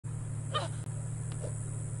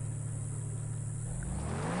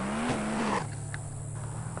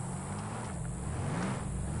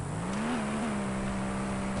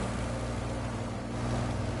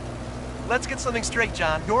Let's get something straight,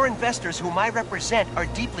 John. Your investors, whom I represent, are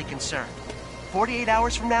deeply concerned. 48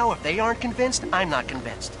 hours from now, if they aren't convinced, I'm not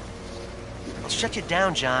convinced. I'll shut you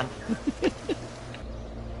down, John.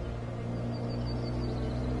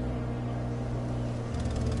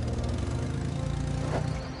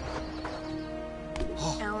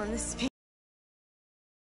 Alan, this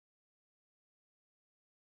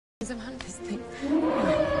is about this thing.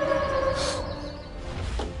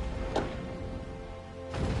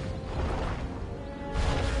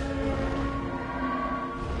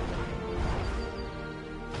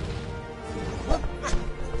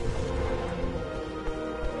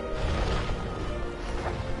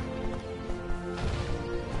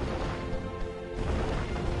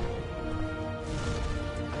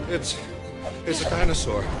 It's a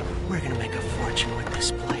dinosaur. We're gonna make a fortune with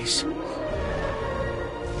this place.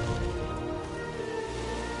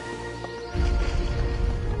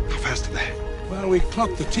 How fast are they? Well, we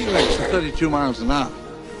clocked the T-Rex at 32 miles an hour.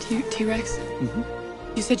 T-Rex?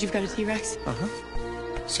 Mm-hmm. You said you've got a T-Rex?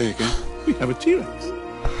 Uh-huh. Say again. We have a T-Rex.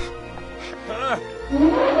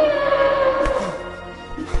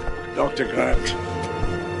 Dr. Grant.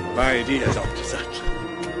 My dear Dr.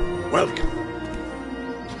 Sattler. Welcome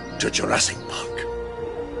to Jurassic Park.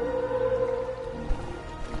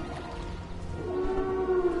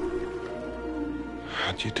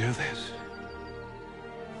 How'd you do this?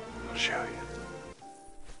 I'll show you.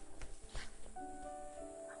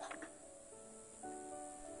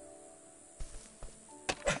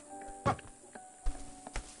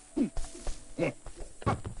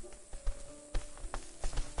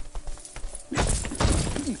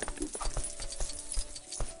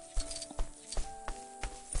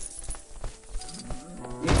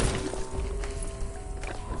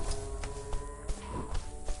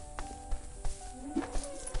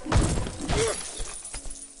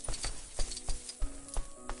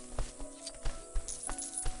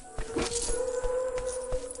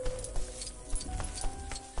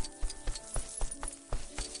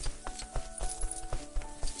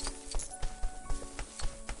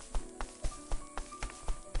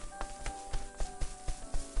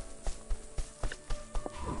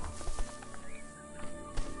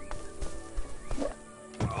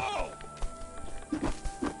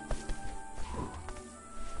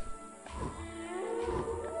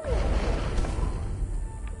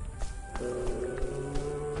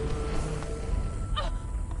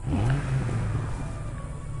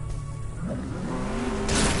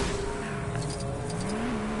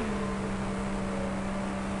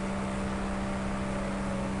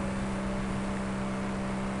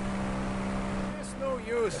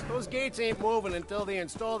 Those gates ain't moving until they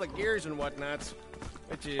install the gears and whatnots.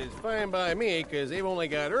 Which is fine by me, because they've only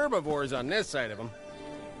got herbivores on this side of them.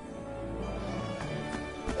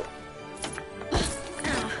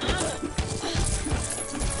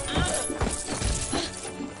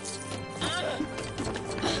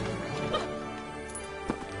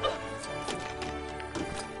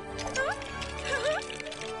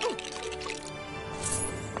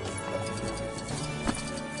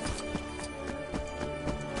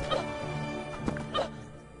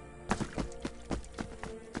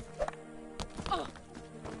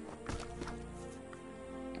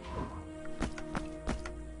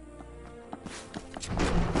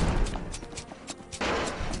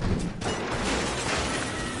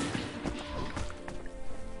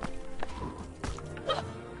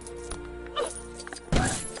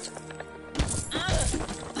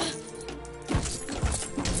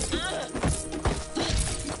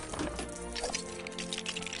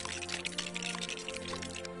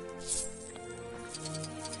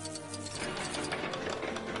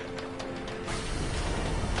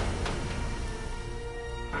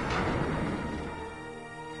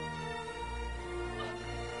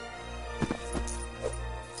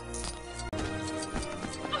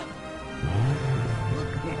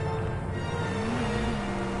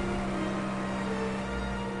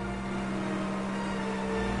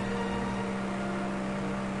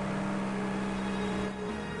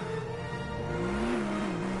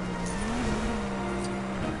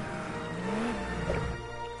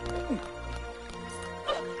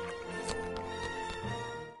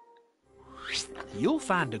 You'll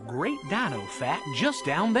find a great dino fact just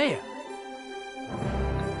down there.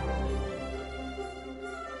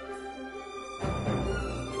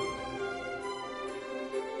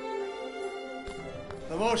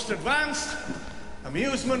 The most advanced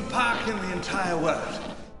amusement park in the entire world.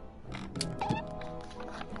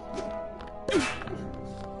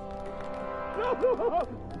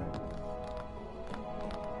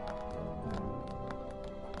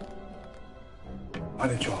 Why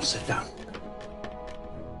don't you all sit down?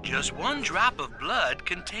 Just one drop of blood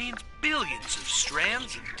contains billions of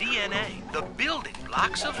strands of DNA, the building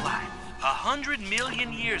blocks of life. 100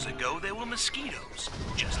 million years ago, there were mosquitoes,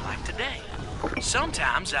 just like today.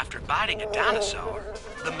 Sometimes, after biting a dinosaur,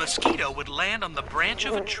 the mosquito would land on the branch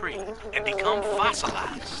of a tree and become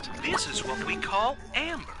fossilized. This is what we call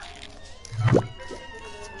amber.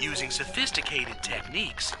 Using sophisticated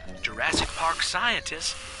techniques, Jurassic Park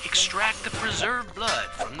scientists extract the preserved blood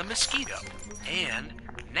from the mosquito. And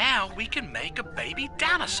now we can make a baby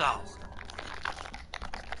dinosaur.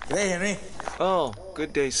 G'day, Henry. Oh,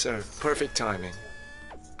 good day, sir. Perfect timing.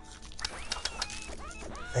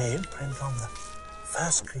 They imprint on the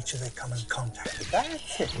first creature they come in contact with.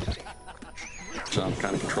 That's it. Some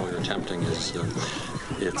kind of control you're attempting is,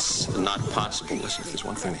 it's not possible. Listen, if there's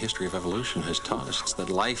one thing the history of evolution has taught us, it's that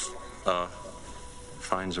life,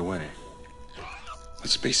 finds a way. What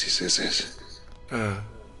species is this?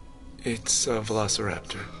 It's a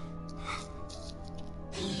velociraptor.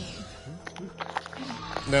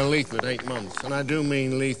 They're lethal at 8 months, and I do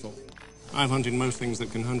mean lethal. I've hunted most things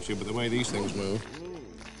that can hunt you, but the way these things move,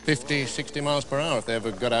 50, 60 miles per hour if they ever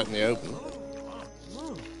got out in the open.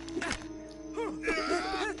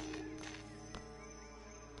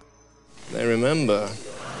 They remember.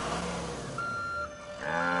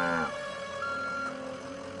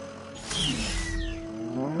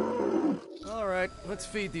 All right, let's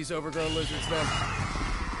feed these overgrown lizards then.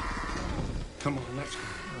 Come on, let's go.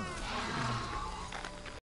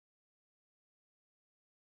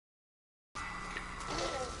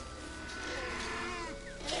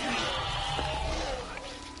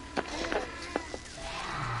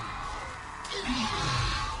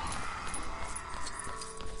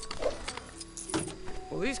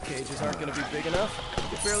 Well, these cages aren't going to be big enough.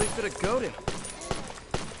 You could barely fit a goat in.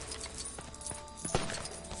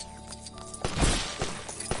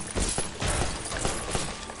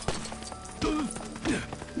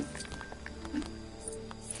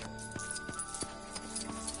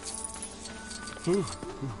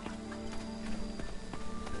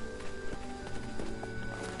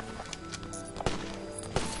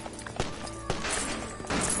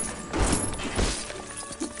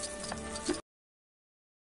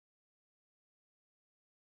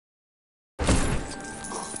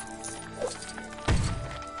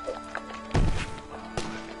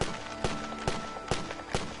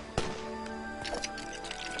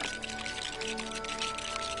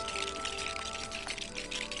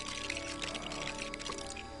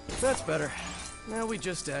 That's better. Now we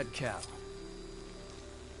just add cap.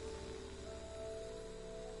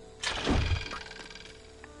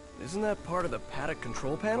 Isn't that part of the paddock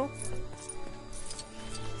control panel?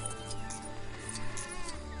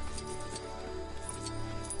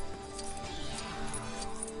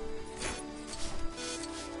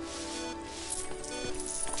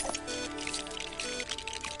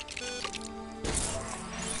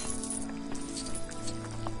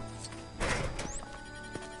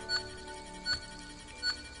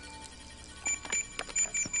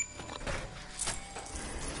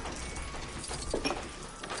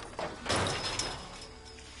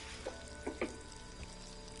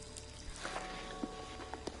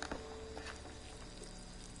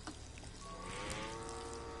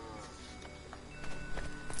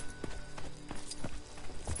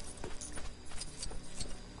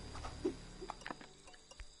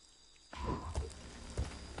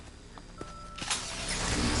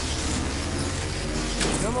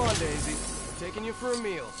 Come on, Daisy. I'm taking you for a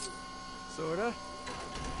meal. Sorta.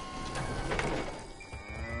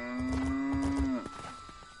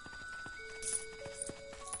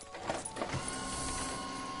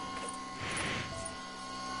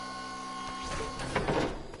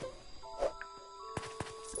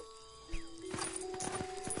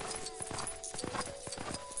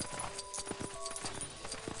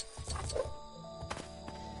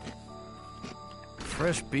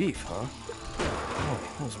 Fresh beef, huh? Oh,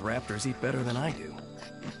 those raptors eat better than I do.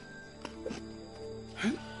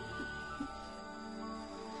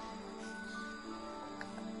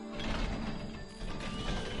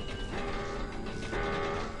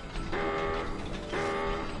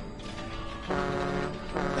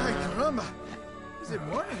 Ay, caramba! Is it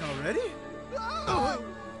morning already? Oh.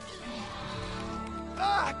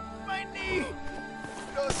 Ah! My knee!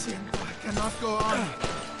 Lo siento, I cannot go on.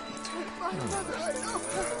 My mother,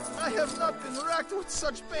 I have not been racked with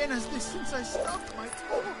such pain as this since I stubbed my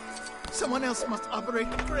toe. Someone else must operate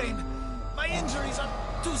the crane. My injuries are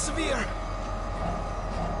too severe.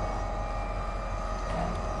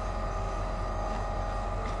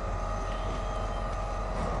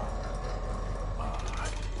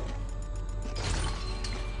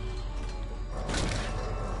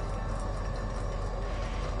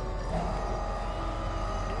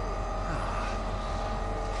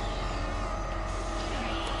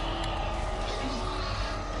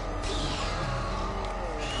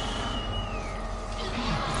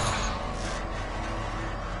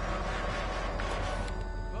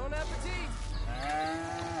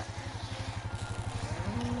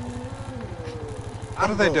 What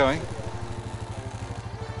are they doing?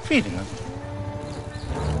 Feeding them.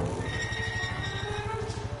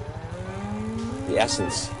 The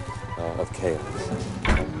essence of chaos.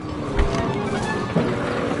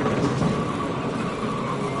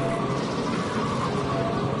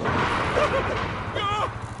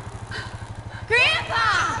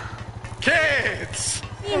 Grandpa! Kids!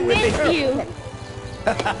 We miss you.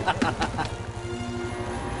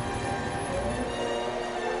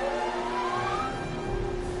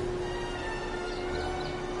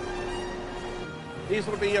 These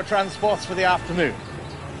will be your transports for the afternoon.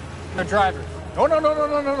 No driver. No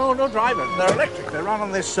drivers. They're electric. They run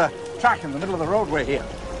on this track in the middle of the roadway here.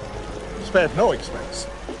 Spared no expense.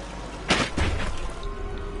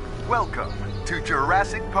 Welcome to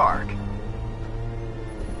Jurassic Park.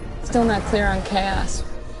 Still not clear on chaos.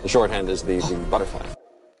 The shorthand is the butterfly.